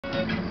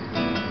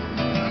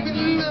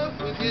love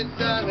with you,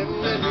 darling,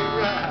 let me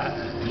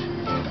ride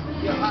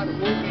your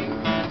automobile.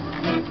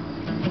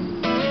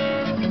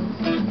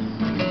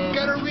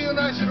 Got a real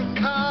nice little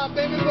car,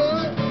 baby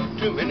boy,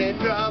 too many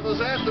drivers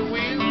at the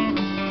wheel.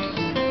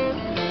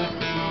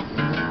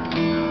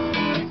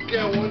 You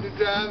got one to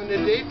drive in the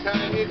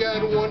daytime, you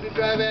got one to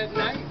drive at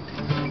night.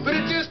 But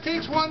it just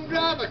takes one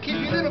driver, keep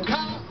your little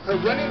car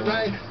running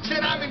right. Said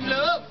I'm in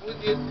love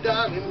with you,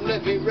 darling,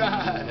 let me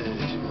ride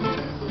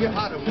your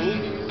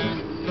automobile.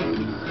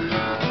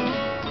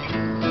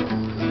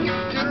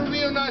 Got a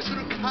real nice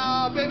little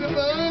car, baby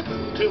boy,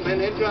 too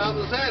many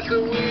drivers at the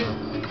wheel.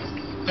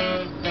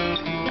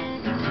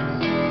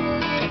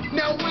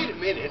 Now wait a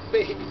minute,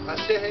 babe, I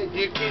said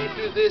you can't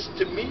do this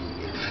to me.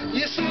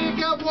 You say you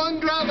got one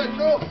driver,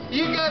 no,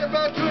 you got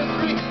about 2 or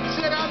 3.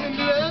 Said I'm in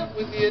love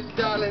with you,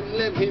 darling,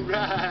 let me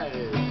ride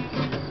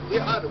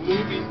your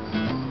automobile.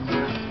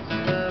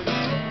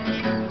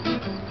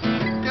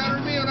 Got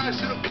a real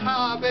nice little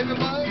car, baby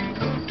boy,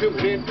 too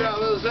many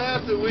drivers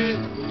at the wheel.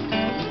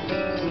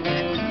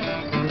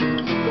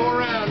 Go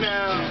around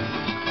now.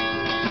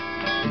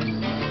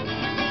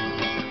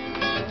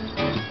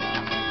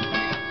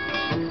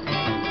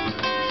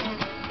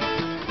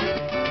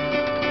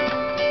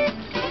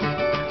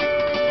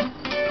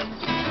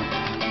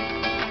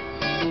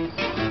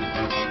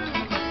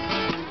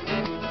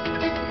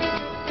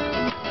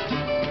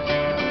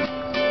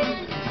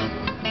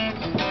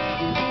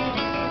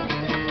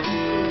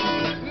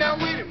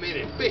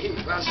 Babe,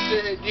 I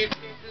said you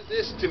can't do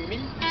this to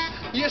me.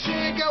 You say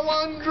you got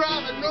one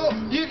driver, no,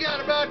 you got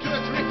about 2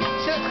 or 3.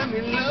 Said I'm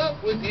in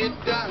love with you,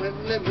 darling,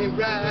 let me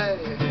ride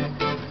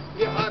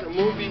your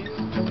automobile.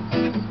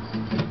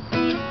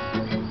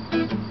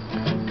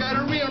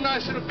 Got a real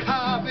nice little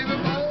car, baby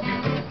boy,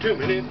 too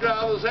many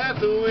drivers at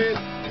the wheel.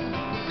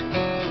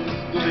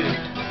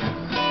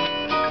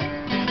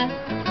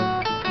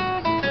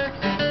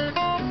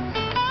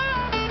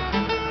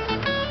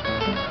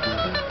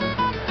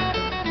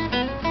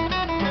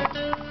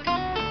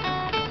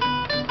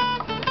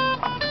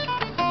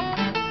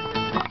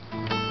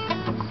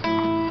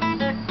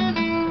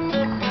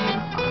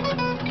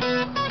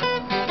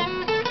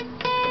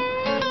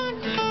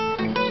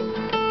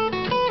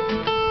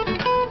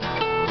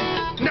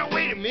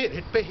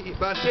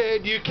 Babe, I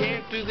said you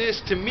can't do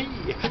this to me.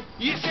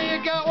 You say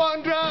you got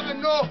one driver,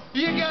 no,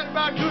 you got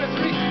about 2 or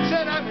 3.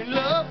 Said I'm in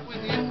love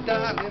with you,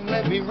 darling,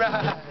 let me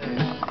ride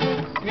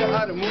your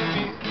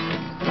automobile.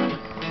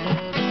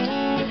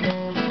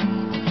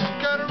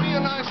 Got a real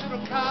nice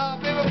little car,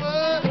 baby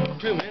boy,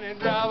 too many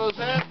drivers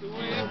at the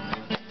wheel.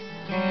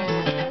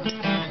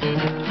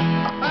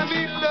 I'm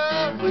in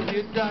love with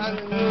you,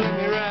 darling, let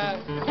me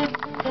ride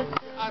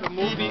your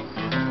automobile.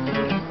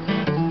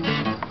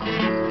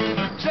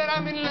 Said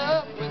I'm in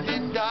love with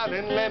you,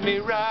 darling, let me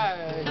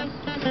ride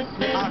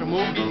your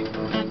automobile.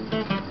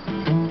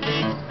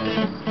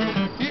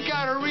 You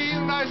got a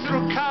real nice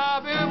little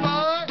car, baby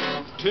boy,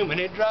 too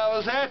many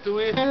drivers at the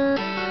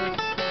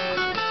wheel.